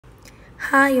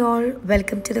Hi all,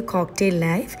 welcome to the cocktail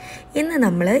life. ഇന്ന്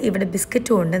നമ്മൾ ഇവിടെ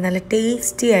ബിസ്ക്കറ്റ് കൊണ്ട് നല്ല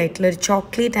ടേസ്റ്റി ആയിട്ടുള്ള ഒരു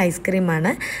ചോക്ലേറ്റ്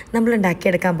ഐസ്ക്രീമാണ് നമ്മൾ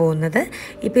ഉണ്ടാക്കിയെടുക്കാൻ പോകുന്നത്.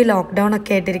 ഇപ്പോൾ ഈ ലോക്ക്ഡൗൺ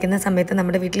ഒക്കെ ആയിട്ടിരിക്കുന്ന സമയത്ത്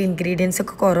നമ്മുടെ വീട്ടിൽ ഇൻഗ്രീഡിയൻസ്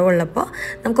ഒക്കെ കുറവുള്ളപ്പോൾ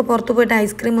നമുക്ക് പുറത്ത് പോയിട്ട്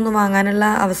ഐസ്ക്രീം ഒന്നും വാങ്ങാനുള്ള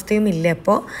അവസ്ഥയും ഇല്ല.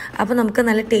 അപ്പോൾ നമുക്ക്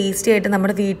നല്ല ടേസ്റ്റി ആയിട്ട്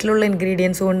നമ്മുടെ വീട്ടിലുള്ള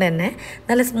ഇൻഗ്രീഡിയൻസ് കൊണ്ട് തന്നെ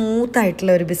നല്ല സ്മൂത്ത്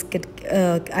ആയിട്ടുള്ള ഒരു ബിസ്ക്കറ്റ്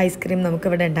ഐസ്ക്രീം നമുക്ക്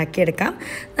ഇവിടെ ഉണ്ടാക്കിയെടുക്കാം.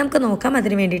 നമുക്ക് നോക്കാം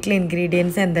അതിന് വേണ്ടിയിട്ടുള്ള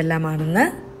ഇൻഗ്രീഡിയൻസ് എന്തെല്ലാമാണെന്ന്.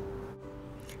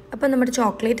 അപ്പോൾ നമ്മുടെ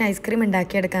ചോക്ലേറ്റ് ഐസ്ക്രീം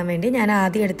ഉണ്ടാക്കിയെടുക്കാൻ വേണ്ടി ഞാൻ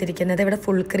ആദ്യം എടുത്തിരിക്കുന്നത് ഇവിടെ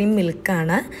ഫുൾ ക്രീം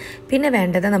മിൽക്കാണ്. പിന്നെ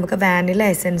വേണ്ടത് നമുക്ക് വാനില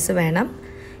എസൻസ് വേണം.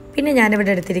 പിന്നെ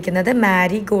ഞാനിവിടെ എടുത്തിരിക്കുന്നത്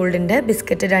മാരി ഗോൾഡിൻ്റെ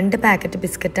ബിസ്ക്കറ്റ് 2 പാക്കറ്റ്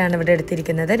ബിസ്ക്കറ്റാണ് ഇവിടെ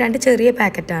എടുത്തിരിക്കുന്നത്. 2 ചെറിയ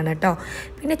പാക്കറ്റാണ് കേട്ടോ.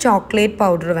 പിന്നെ ചോക്ലേറ്റ്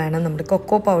പൗഡർ വേണം, നമ്മുടെ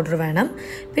കൊക്കോ പൗഡർ വേണം.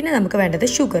 പിന്നെ നമുക്ക് വേണ്ടത്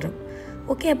ഷുഗറും.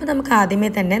 ഓക്കെ, അപ്പോൾ നമുക്ക് ആദ്യമേ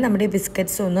തന്നെ നമ്മുടെ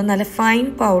ബിസ്ക്കറ്റ്സ് ഒന്ന് നല്ല ഫൈൻ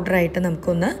പൗഡറായിട്ട്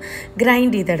നമുക്കൊന്ന്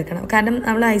ഗ്രൈൻഡ് ചെയ്തെടുക്കണം. കാരണം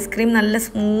നമ്മൾ ഐസ്ക്രീം നല്ല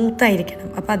സ്മൂത്തായിരിക്കണം.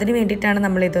 അപ്പോൾ അതിന് വേണ്ടിയിട്ടാണ്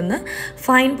നമ്മളിതൊന്ന്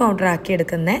ഫൈൻ പൗഡറാക്കി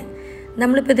എടുക്കുന്നത്.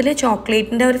 നമ്മളിപ്പോൾ ഇതിൽ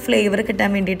ചോക്ലേറ്റിൻ്റെ ഒരു ഫ്ലേവർ കിട്ടാൻ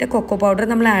വേണ്ടിയിട്ട് കൊക്കോ പൗഡർ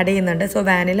നമ്മൾ ആഡ് ചെയ്യുന്നുണ്ട്. സോ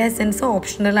വാനില എസൻസ്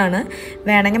ഓപ്ഷണലാണ്,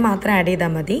 വേണമെങ്കിൽ മാത്രം ആഡ്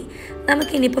ചെയ്താൽ മതി.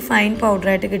 നമുക്കിനിയിപ്പോൾ ഫൈൻ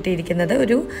പൗഡറായിട്ട് കിട്ടിയിരിക്കുന്നത്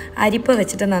ഒരു അരിപ്പ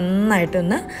വെച്ചിട്ട്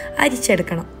നന്നായിട്ടൊന്ന്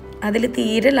അരിച്ചെടുക്കണം. അതിൽ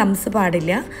തീരെ ലംസ്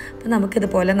പാടില്ല. അപ്പോൾ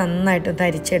നമുക്കിതുപോലെ നന്നായിട്ടൊന്ന്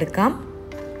അരിച്ചെടുക്കാം.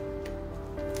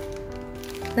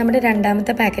 നമ്മുടെ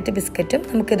രണ്ടാമത്തെ പാക്കറ്റ് ബിസ്ക്കറ്റും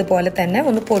നമുക്കിതുപോലെ തന്നെ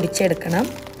ഒന്ന് പൊടിച്ചെടുക്കണം.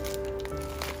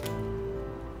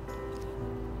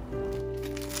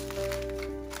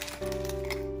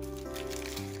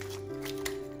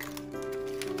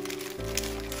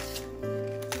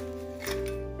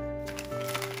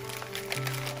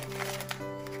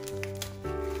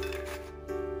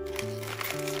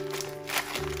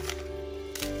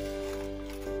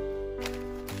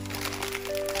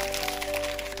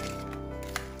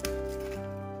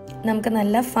 നമുക്ക്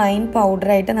നല്ല ഫൈൻ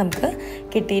പൗഡറായിട്ട് നമുക്ക്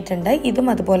കിട്ടിയിട്ടുണ്ട്. ഇതും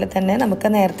അതുപോലെ തന്നെ നമുക്ക്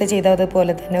നേരത്തെ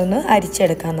ചെയ്തതുപോലെ തന്നെ ഒന്ന്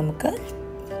അരിച്ചെടുക്കാം നമുക്ക്.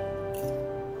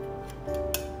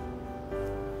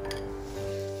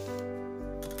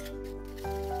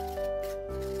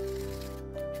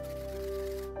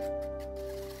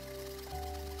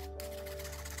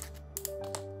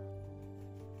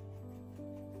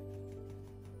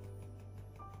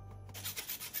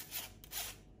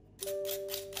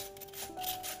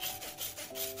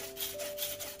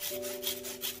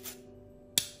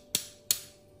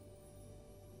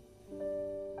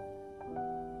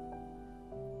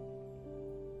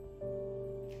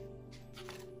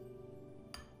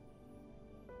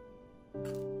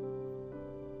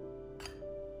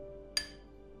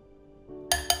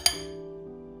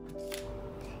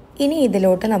 ഇനി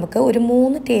ഇതിലോട്ട് നമുക്ക് ഒരു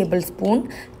 3 table spoon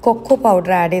cocoa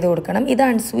powder add ചെയ്ത് കൊടുക്കണം. ഇത്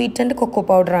അൺസ്വീറ്റൻഡ് കൊക്കോ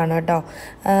പൗഡറാണ് കേട്ടോ.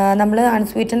 നമ്മൾ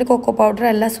അൺസ്വീറ്റൻഡ് കൊക്കോ പൗഡർ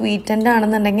അല്ല, സ്വീറ്റൻഡ്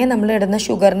ആണെന്നുണ്ടെങ്കിൽ നമ്മൾ ഇടുന്ന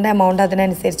ഷുഗറിൻ്റെ എമൗണ്ട്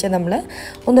അതിനനുസരിച്ച് നമ്മൾ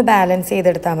ഒന്ന് ബാലൻസ്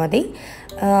ചെയ്തെടുത്താൽ മതി.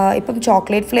 ഇപ്പം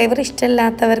ചോക്ലേറ്റ് ഫ്ലേവർ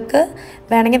ഇഷ്ടമില്ലാത്തവർക്ക്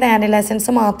വേണമെങ്കിൽ വാനില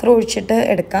എസൻസ് മാത്രം ഒഴിച്ചിട്ട്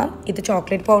എടുക്കാം. ഇത്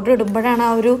ചോക്ലേറ്റ് പൗഡർ ഇടുമ്പോഴാണ്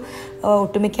ആ ഒരു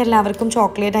ഒട്ടുമിക്ക എല്ലാവർക്കും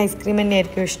ചോക്ലേറ്റ് ഐസ്ക്രീം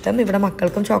തന്നെയായിരിക്കും ഇഷ്ടം. ഇവിടെ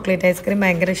മക്കൾക്കും ചോക്ലേറ്റ് ഐസ്ക്രീം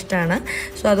ഭയങ്കര ഇഷ്ടമാണ്.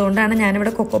 സോ അതുകൊണ്ടാണ്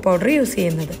ഞാനിവിടെ കൊക്കോ പൗഡർ യൂസ്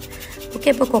ചെയ്യുന്നത്. ഓക്കെ,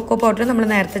 അപ്പോൾ കൊക്കോ പൗഡർ നമ്മൾ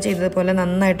നേരത്തെ ചെയ്തതുപോലെ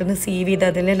നന്നായിട്ടൊന്ന് സീവ് ചെയ്ത്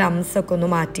അതിലെ ലംസൊക്കെ ഒന്ന്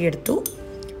മാറ്റിയെടുത്തു.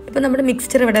 ഇപ്പോൾ നമ്മുടെ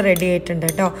മിക്സ്ചർ ഇവിടെ റെഡി ആയിട്ടുണ്ട്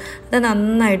കേട്ടോ. അത്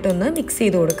നന്നായിട്ടൊന്ന് മിക്സ്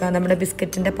ചെയ്ത് കൊടുക്കുക. നമ്മുടെ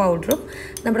ബിസ്ക്കറ്റിൻ്റെ പൗഡറും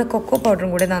നമ്മുടെ കൊക്കോ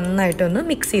പൗഡറും കൂടി നന്നായിട്ടൊന്ന്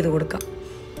മിക്സ് ചെയ്ത് കൊടുക്കാം.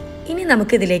 ഇനി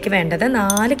നമുക്കിതിലേക്ക് വേണ്ടത്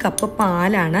 4 കപ്പ്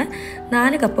പാലാണ്.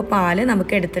 4 കപ്പ് പാല്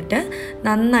നമുക്ക് എടുത്തിട്ട്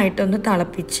നന്നായിട്ടൊന്ന്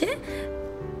തിളപ്പിച്ച്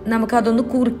നമുക്കതൊന്ന്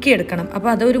കുറുക്കിയെടുക്കണം. അപ്പോൾ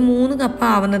അതൊരു 3 കപ്പ്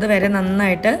ആവുന്നത് വരെ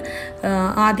നന്നായിട്ട്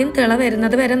ആദ്യം തിള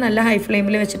വരുന്നത് വരെ നല്ല ഹൈ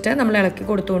ഫ്ലെയിമിൽ വെച്ചിട്ട് നമ്മൾ ഇളക്കി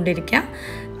കൊടുത്തുകൊണ്ടിരിക്കുക.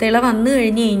 തിള വന്നു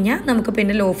കഴിഞ്ഞ് കഴിഞ്ഞാൽ നമുക്ക്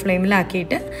പിന്നെ ലോ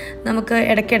ഫ്ലെയിമിലാക്കിയിട്ട് നമുക്ക്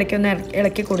ഇടയ്ക്കിടയ്ക്കൊന്ന്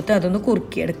ഇളക്കി കൊടുത്ത് അതൊന്ന്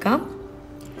കുറുക്കിയെടുക്കാം.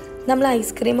 നമ്മൾ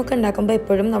ഐസ്ക്രീമൊക്കെ ഉണ്ടാക്കുമ്പോൾ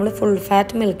എപ്പോഴും നമ്മൾ ഫുൾ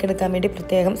ഫാറ്റ് മിൽക്ക് എടുക്കാൻ വേണ്ടി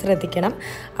പ്രത്യേകം ശ്രദ്ധിക്കണം.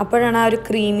 അപ്പോഴാണ് ആ ഒരു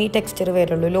ക്രീമി ടെക്സ്ചർ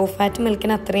വരുള്ളൂ. ലോ ഫാറ്റ്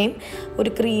മിൽക്കിന് അത്രയും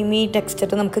ഒരു ക്രീമി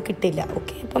ടെക്സ്ചർ നമുക്ക് കിട്ടില്ല.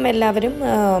 ഓക്കെ, അപ്പം എല്ലാവരും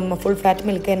ഫുൾ ഫാറ്റ്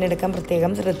മിൽക്ക് തന്നെ എടുക്കാൻ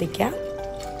പ്രത്യേകം ശ്രദ്ധിക്കുക.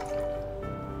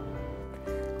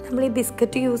 നമ്മൾ ഈ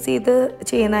ബിസ്ക്കറ്റ് യൂസ് ചെയ്ത്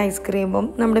ചെയ്യുന്ന ഐസ്ക്രീമും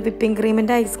നമ്മുടെ വിപ്പിംഗ്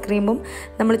ക്രീമിൻ്റെ ഐസ്ക്രീമും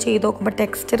നമ്മൾ ചെയ്ത് നോക്കുമ്പോൾ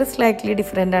ടെക്സ്ചർ സ്ലൈറ്റ്ലി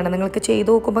ഡിഫറെൻ്റ് ആണ്. നിങ്ങൾക്ക്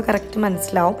ചെയ്ത് നോക്കുമ്പോൾ കറക്റ്റ്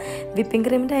മനസ്സിലാവും. വിപ്പിംഗ്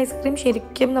ക്രീമിൻ്റെ ഐസ്ക്രീം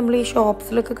ശരിക്കും നമ്മൾ ഈ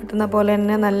ഷോപ്സിലൊക്കെ കിട്ടുന്ന പോലെ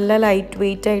തന്നെ നല്ല ലൈറ്റ്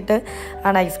വെയിറ്റ് ആയിട്ട്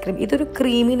ആണ് ഐസ്ക്രീം. ഇതൊരു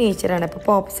ക്രീമി നേച്ചറാണ്. ഇപ്പോൾ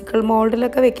പോപ്സിക്കിൾ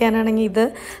മോൾഡിലൊക്കെ വെക്കാനാണെങ്കിൽ ഇത്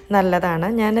നല്ലതാണ്.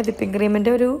 ഞാൻ വിപ്പിംഗ്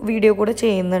ക്രീമിൻ്റെ ഒരു വീഡിയോ കൂടെ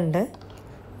ചെയ്യുന്നുണ്ട്.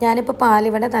 ഞാനിപ്പോൾ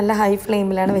പാലിവിടെ നല്ല ഹൈ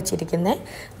ഫ്ലെയിമിലാണ് വെച്ചിരിക്കുന്നത്.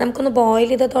 നമുക്കൊന്ന് ബോയിൽ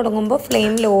ചെയ്ത് തുടങ്ങുമ്പോൾ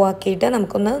ഫ്ലെയിം ലോ ആക്കിയിട്ട്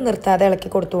നമുക്കൊന്ന് നിർത്താതെ ഇളക്കി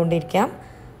കൊടുത്തുകൊണ്ടിരിക്കാം.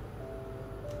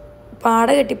 പാട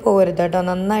കെട്ടിപ്പോകരുത് കേട്ടോ.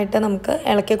 നന്നായിട്ട് നമുക്ക്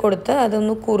ഇളക്കി കൊടുത്ത്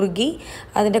അതൊന്ന് കുറുകി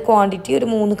അതിൻ്റെ ക്വാണ്ടിറ്റി ഒരു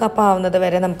 3 കപ്പ് ആവുന്നത്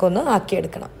വരെ നമുക്കൊന്ന്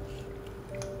ആക്കിയെടുക്കണം.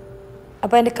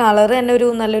 അപ്പോൾ അതിൻ്റെ കളർ തന്നെ ഒരു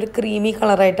നല്ലൊരു ക്രീമി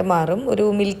കളറായിട്ട് മാറും, ഒരു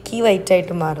മിൽക്കി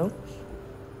വൈറ്റായിട്ട് മാറും.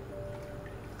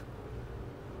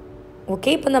 ഓക്കെ,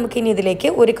 ഇപ്പം നമുക്കിനി ഇതിലേക്ക്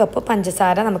 1 കപ്പ്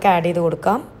പഞ്ചസാര നമുക്ക് ആഡ് ചെയ്ത്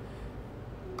കൊടുക്കാം.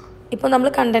 ഇപ്പോൾ നമ്മൾ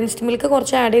കണ്ടൻസ്ഡ് മിൽക്ക്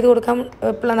കുറച്ച് ആഡ് ചെയ്ത് കൊടുക്കാം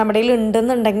നമ്മുടെ കയ്യിൽ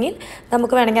ഉണ്ടെന്നുണ്ടെങ്കിൽ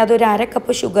നമുക്ക് വേണമെങ്കിൽ അതൊരു 1/2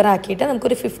 കപ്പ് ഷുഗർ ആക്കിയിട്ട്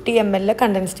നമുക്കൊരു 50 ml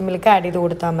കണ്ടൻസ്ഡ് മിൽക്ക് ആഡ് ചെയ്ത്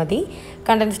കൊടുത്താൽ മതി.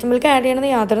 കണ്ടൻസ്ഡ് മിൽക്ക് ആഡ്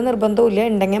ചെയ്യണമെന്ന് യാതൊരു നിർബന്ധവും ഇല്ല,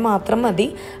 ഉണ്ടെങ്കിൽ മാത്രം മതി.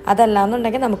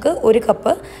 അതല്ലാന്നുണ്ടെങ്കിൽ നമുക്ക് 1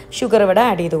 കപ്പ് ഷുഗർ ഇവിടെ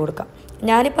ആഡ് ചെയ്ത് കൊടുക്കാം.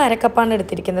 ഞാനിപ്പോൾ 1/2 കപ്പാണ്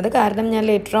എടുത്തിരിക്കുന്നത്, കാരണം ഞാൻ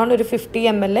ലേറ്റർ ഓൺ ഒരു 50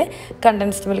 ml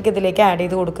കണ്ടൻസ്ഡ് മിൽക്ക് ഇതിലേക്ക് ആഡ്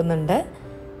ചെയ്ത് കൊടുക്കുന്നുണ്ട്.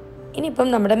 ഇനിയിപ്പം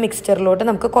നമ്മുടെ മിക്സ്ചറിലോട്ട്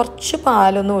നമുക്ക് കുറച്ച്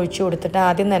പാലൊന്ന് ഒഴിച്ച് കൊടുത്തിട്ട്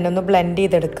ആദ്യം തന്നെ ഒന്ന് ബ്ലെൻഡ്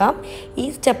ചെയ്തെടുക്കാം. ഈ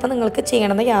സ്റ്റെപ്പ് നിങ്ങൾക്ക്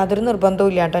ചെയ്യണമെന്ന് യാതൊരു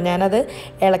നിർബന്ധവും ഇല്ല കേട്ടോ. ഞാനത്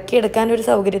ഇളക്കിയെടുക്കാൻ ഒരു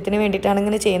സൗകര്യത്തിന് വേണ്ടിയിട്ടാണ്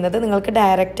ഇങ്ങനെ ചെയ്യുന്നത്. നിങ്ങൾക്ക്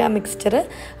ഡയറക്റ്റ് ആ മിക്സ്ചർ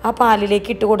ആ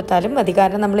പാലിലേക്ക് ഇട്ട് കൊടുത്താലും മതി,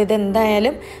 കാരണം നമ്മളിത്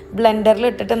എന്തായാലും ബ്ലെൻഡറിൽ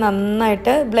ഇട്ടിട്ട്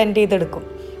നന്നായിട്ട് ബ്ലെൻഡ് ചെയ്തെടുക്കും.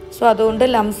 സോ അതുകൊണ്ട്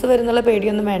ലംസ് വരുന്നുള്ള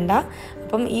പേടിയൊന്നും വേണ്ട.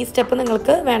 അപ്പം ഈ സ്റ്റെപ്പ്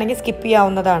നിങ്ങൾക്ക് വേണമെങ്കിൽ സ്കിപ്പ്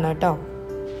ചെയ്യാവുന്നതാണ് കേട്ടോ.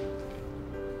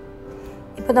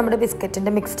 ഇപ്പോൾ നമ്മുടെ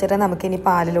ബിസ്ക്കറ്റിൻ്റെ മിക്സ്ചർ നമുക്കിനി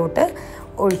പാലിലോട്ട്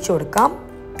ഒഴിച്ചു കൊടുക്കാം.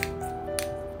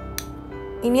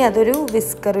 ഇനി അതൊരു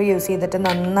വിസ്കർ യൂസ് ചെയ്തിട്ട്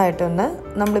നന്നായിട്ടൊന്ന്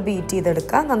നമ്മൾ ബീറ്റ്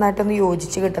ചെയ്തെടുക്കുക, നന്നായിട്ടൊന്ന്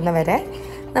യോജിച്ച് കിട്ടുന്ന വരെ.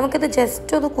 നമുക്കിത്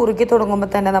ജസ്റ്റ് ഒന്ന് കുറുകി തുടങ്ങുമ്പോൾ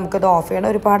തന്നെ നമുക്കിത് ഓഫ് ചെയ്യണം.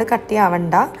 ഒരുപാട്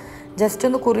കട്ടിയാവണ്ട, ജസ്റ്റ്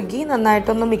ഒന്ന് കുറുകി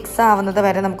നന്നായിട്ടൊന്ന് മിക്സ് ആവുന്നത്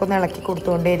വരെ നമുക്കൊന്ന് ഇളക്കി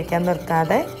കൊടുത്തുകൊണ്ടേ ഇരിക്കാൻ,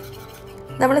 നിർത്താതെ.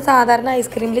 നമ്മൾ സാധാരണ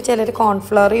ഐസ്ക്രീമിൽ ചിലർ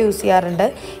കോൺഫ്ലവർ യൂസ് ചെയ്യാറുണ്ട്.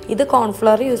 ഇത്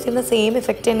കോൺഫ്ലവർ യൂസ് ചെയ്യുന്ന സെയിം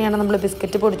ഇഫക്റ്റ് തന്നെയാണ് നമ്മൾ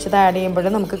ബിസ്ക്കറ്റ് പൊടിച്ചത് ആഡ്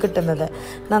ചെയ്യുമ്പോഴും നമുക്ക് കിട്ടുന്നത്.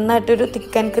 നന്നായിട്ടൊരു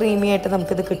തിക്ക് ആൻഡ് ക്രീമി ആയിട്ട്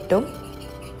നമുക്കിത് കിട്ടും.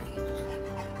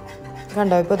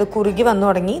 കണ്ടോ, ഇപ്പോൾ ഇത് കുറുകി വന്നു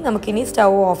തുടങ്ങി. നമുക്കിനി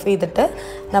സ്റ്റൗ ഓഫ് ചെയ്തിട്ട്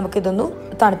നമുക്കിതൊന്ന്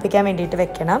തണുപ്പിക്കാൻ വേണ്ടിയിട്ട്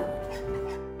വെക്കണം.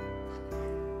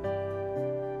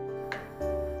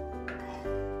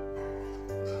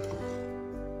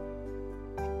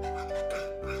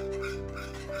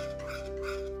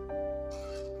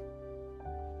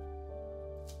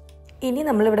 ഇനി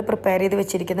നമ്മളിവിടെ പ്രിപ്പയർ ചെയ്ത്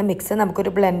വെച്ചിരിക്കുന്ന മിക്സ്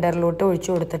നമുക്കൊരു ബ്ലെൻഡറിലോട്ട് ഒഴിച്ചു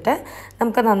കൊടുത്തിട്ട്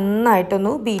നമുക്ക്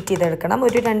നന്നായിട്ടൊന്ന് ബീറ്റ് ചെയ്തെടുക്കണം.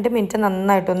 ഒരു 2 മിനിറ്റ്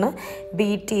നന്നായിട്ടൊന്ന്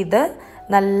ബീറ്റ് ചെയ്ത്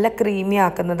നല്ല ക്രീമി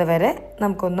ആക്കുന്നത് വരെ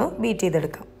നമുക്കൊന്ന് ബീറ്റ്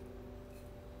ചെയ്തെടുക്കാം.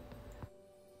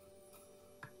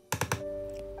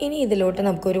 ഇനി ഇതിലോട്ട്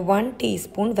നമുക്കൊരു 1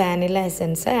 ടീസ്പൂൺ വാനില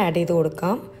എസൻസ് ആഡ് ചെയ്ത്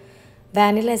കൊടുക്കാം.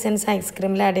 വാനില എസൻസ്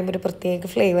ഐസ്ക്രീമിൽ ആഡ് ചെയ്യുമ്പോൾ ഒരു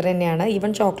പ്രത്യേക ഫ്ലേവർ തന്നെയാണ്.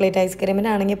 ഈവൻ ചോക്ലേറ്റ്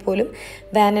ഐസ്ക്രീമിനാണെങ്കിൽ പോലും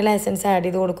വാനില എസൻസ് ആഡ്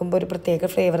ചെയ്ത് കൊടുക്കുമ്പോൾ ഒരു പ്രത്യേക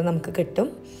ഫ്ലേവർ നമുക്ക് കിട്ടും.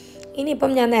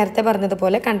 ഇനിയിപ്പം ഞാൻ നേരത്തെ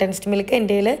പറഞ്ഞതുപോലെ കണ്ടൻസ്ഡ് മിൽക്ക്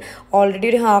എൻ്റെ കയ്യിൽ ഓൾറെഡി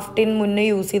ഒരു 1/2 ടിൻ മുന്നേ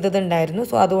യൂസ് ചെയ്തതുണ്ടായിരുന്നു.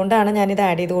 സോ അതുകൊണ്ടാണ് ഞാനിത്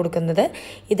ആഡ് ചെയ്ത് കൊടുക്കുന്നത്.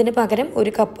 ഇതിന് പകരം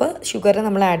 1 കപ്പ് ഷുഗർ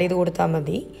നമ്മൾ ആഡ് ചെയ്ത് കൊടുത്താൽ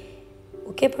മതി.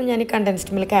 ഓക്കെ, അപ്പം ഞാൻ ഈ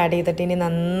കണ്ടൻസ്ഡ് മിൽക്ക് ആഡ് ചെയ്തിട്ട് ഇനി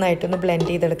നന്നായിട്ടൊന്ന്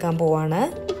ബ്ലെൻഡ് ചെയ്തെടുക്കാൻ പോവാണ്.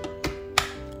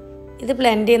 ഇത്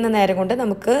ബ്ലെൻഡ് ചെയ്യുന്ന നേരം കൊണ്ട്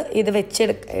നമുക്ക് ഇത്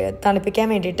തണുപ്പിക്കാൻ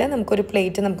വേണ്ടിയിട്ട് നമുക്കൊരു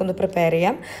പ്ലേറ്റ് നമുക്കൊന്ന് പ്രിപ്പയർ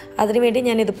ചെയ്യാം. അതിനുവേണ്ടി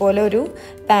ഞാൻ ഇതുപോലെ ഒരു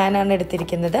പാനാണ്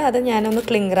എടുത്തിരിക്കുന്നത്. അത് ഞാനൊന്ന്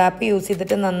ക്ലിംഗ് റാപ്പ് യൂസ്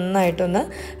ചെയ്തിട്ട് നന്നായിട്ടൊന്ന്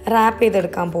റാപ്പ്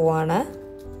ചെയ്തെടുക്കാൻ പോവാണ്.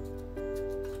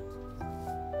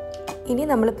 ഇനി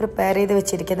നമ്മൾ പ്രിപ്പയർ ചെയ്ത്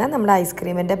വെച്ചിരിക്കുന്ന നമ്മുടെ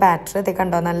ഐസ്ക്രീമിൻ്റെ ബാറ്റർ ഇത്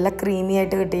കണ്ടോ, നല്ല ക്രീമി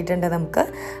ആയിട്ട് കിട്ടിയിട്ടുണ്ട്.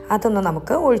 അതൊന്ന്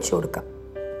നമുക്ക് ഒഴിച്ചു കൊടുക്കാം.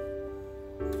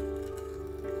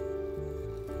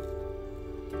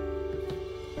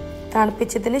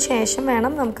 തണുപ്പിച്ചതിന് ശേഷം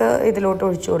വേണം നമുക്ക് ഇതിലോട്ട്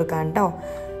ഒഴിച്ചു കൊടുക്കാൻ കേട്ടോ.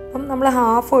 അപ്പം നമ്മൾ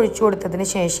ഹാഫ് ഒഴിച്ചു കൊടുത്തതിന്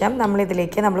ശേഷം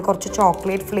നമ്മൾ കുറച്ച്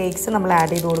ചോക്ലേറ്റ് ഫ്ലേക്സ് നമ്മൾ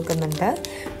ആഡ് ചെയ്ത് കൊടുക്കുന്നുണ്ട്.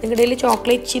 നിങ്ങളുടെ കയ്യിൽ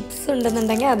ചോക്ലേറ്റ് ചിപ്സ്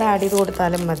ഉണ്ടെന്നുണ്ടെങ്കിൽ അത് ആഡ് ചെയ്ത്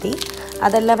കൊടുത്താലും മതി.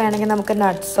 അതല്ല വേണമെങ്കിൽ നമുക്ക്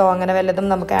നട്ട്സോ അങ്ങനെ വല്ലതും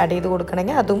നമുക്ക് ആഡ് ചെയ്ത്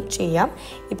കൊടുക്കണമെങ്കിൽ അതും ചെയ്യാം.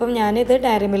 ഇപ്പം ഞാനിത്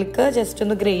ഡയറി മിൽക്ക് ജസ്റ്റ്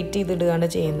ഒന്ന് ഗ്രേറ്റ് ചെയ്തിടുകയാണ്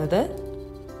ചെയ്യുന്നത്.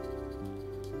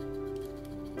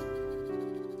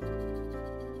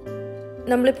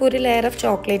 നമ്മളിപ്പോൾ ഒരു ലെയർ ഓഫ്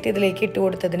ചോക്ലേറ്റ് ഇതിലേക്ക് ഇട്ട്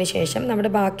കൊടുത്തതിന് ശേഷം നമ്മുടെ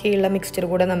ബാക്കിയുള്ള മിക്സ്ചർ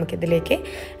കൂടെ നമുക്കിതിലേക്ക്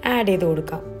ആഡ് ചെയ്ത്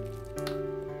കൊടുക്കാം.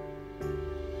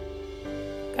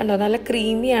 കണ്ടോ, നല്ല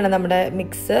ക്രീമിയാണ് നമ്മുടെ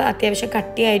മിക്സ്. അത്യാവശ്യം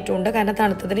കട്ടിയായിട്ടുണ്ട്, കാരണം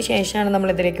തണുത്തതിന് ശേഷമാണ്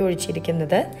നമ്മളിതിലേക്ക്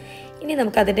ഒഴിച്ചിരിക്കുന്നത്. ഇനി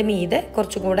നമുക്കതിൻ്റെ മീതെ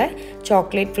കുറച്ചുകൂടെ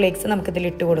ചോക്ലേറ്റ് ഫ്ലേക്സ്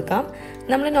നമുക്കിതിലിട്ട് കൊടുക്കാം.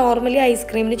 നമ്മൾ നോർമലി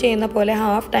ഐസ്ക്രീമിന് ചെയ്യുന്ന പോലെ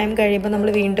ഹാഫ് ടൈം കഴിയുമ്പോൾ നമ്മൾ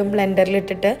വീണ്ടും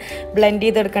ബ്ലെൻഡറിലിട്ടിട്ട് ബ്ലെൻഡ്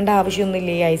ചെയ്തെടുക്കേണ്ട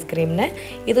ആവശ്യമൊന്നുമില്ല ഈ ഐസ്ക്രീമിന്.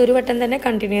 ഇതൊരു വട്ടം തന്നെ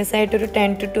കണ്ടിന്യൂസ് ആയിട്ടൊരു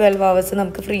 10 to 12 hours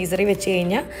നമുക്ക് ഫ്രീസറിൽ വെച്ച്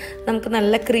കഴിഞ്ഞാൽ നമുക്ക്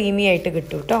നല്ല ക്രീമി ആയിട്ട്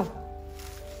കിട്ടും കേട്ടോ.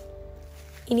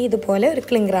 ഇനി ഇതുപോലെ ഒരു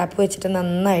ക്ലിംഗ് റാപ്പ് വെച്ചിട്ട്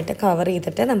നന്നായിട്ട് കവർ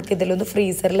ചെയ്തിട്ട് നമുക്കിതിലൊന്ന്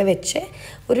ഫ്രീസറിൽ വെച്ച്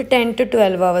ഒരു 10 to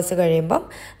 12 hours കഴിയുമ്പം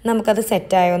നമുക്കത്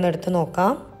സെറ്റായോ എന്ന് എടുത്ത്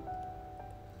നോക്കാം.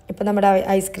 ഇപ്പോൾ നമ്മുടെ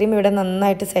ഐസ്ക്രീം ഇവിടെ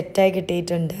നന്നായിട്ട് സെറ്റായി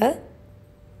കിട്ടിയിട്ടുണ്ട്.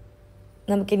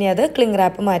 നമുക്കിനി അത് ക്ലിംഗ്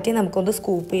റാപ്പ് മാറ്റി നമുക്കൊന്ന്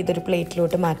സ്കൂപ്പ് ചെയ്തൊരു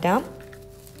പ്ലേറ്റിലോട്ട് മാറ്റാം.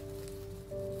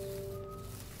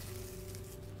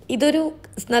 ഇതൊരു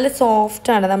നല്ല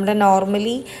സോഫ്റ്റാണ്. നമ്മുടെ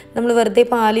നോർമലി നമ്മൾ വെറുതെ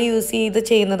പാല് യൂസ് ചെയ്ത്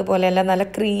ചെയ്യുന്നത് പോലെയല്ല, നല്ല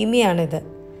ക്രീമിയാണിത്.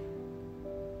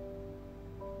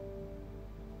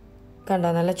 കണ്ടോ,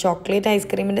 നല്ല ചോക്ലേറ്റ്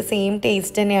ഐസ്ക്രീമിൻ്റെ സെയിം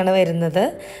ടേസ്റ്റ് തന്നെയാണ് വരുന്നത്.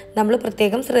 നമ്മൾ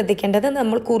പ്രത്യേകം ശ്രദ്ധിക്കേണ്ടത്,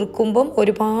 നമ്മൾ കുറുക്കുമ്പം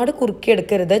ഒരുപാട്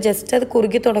കുറുക്കിയെടുക്കരുത്. ജസ്റ്റ് അത്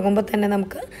കുറുക്കി തുടങ്ങുമ്പോൾ തന്നെ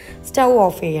നമുക്ക് സ്റ്റൗ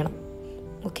ഓഫ് ചെയ്യണം.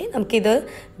 ഓക്കെ, നമുക്കിത്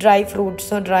ഡ്രൈ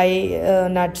ഫ്രൂട്ട്സോ ഡ്രൈ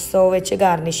നട്ട്സോ വെച്ച്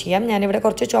ഗാർണിഷ് ചെയ്യാം. ഞാനിവിടെ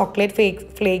കുറച്ച് ചോക്ലേറ്റ്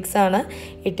ഫ്ലേക്സ് ആണ്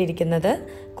ഇട്ടിരിക്കുന്നത്.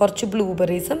 കുറച്ച്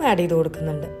ബ്ലൂബെറീസും ആഡ് ചെയ്ത്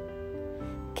കൊടുക്കുന്നുണ്ട്.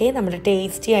 ഓക്കെ, നമ്മുടെ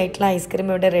ടേസ്റ്റി ആയിട്ടുള്ള ഐസ്ക്രീം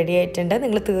ഇവിടെ റെഡി ആയിട്ടുണ്ട്.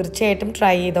 നിങ്ങൾ തീർച്ചയായിട്ടും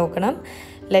ട്രൈ ചെയ്ത് നോക്കണം.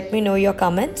 Let me no your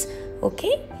comments. Okay,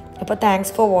 അപ്പോൾ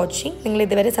താങ്ക്സ് ഫോർ വാച്ചിങ്. നിങ്ങൾ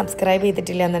ഇതുവരെ സബ്സ്ക്രൈബ്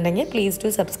ചെയ്തിട്ടില്ല എന്നുണ്ടെങ്കിൽ please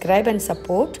do subscribe and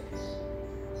support.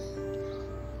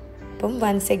 അപ്പം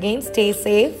once again stay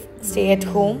safe, stay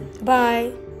at home. By.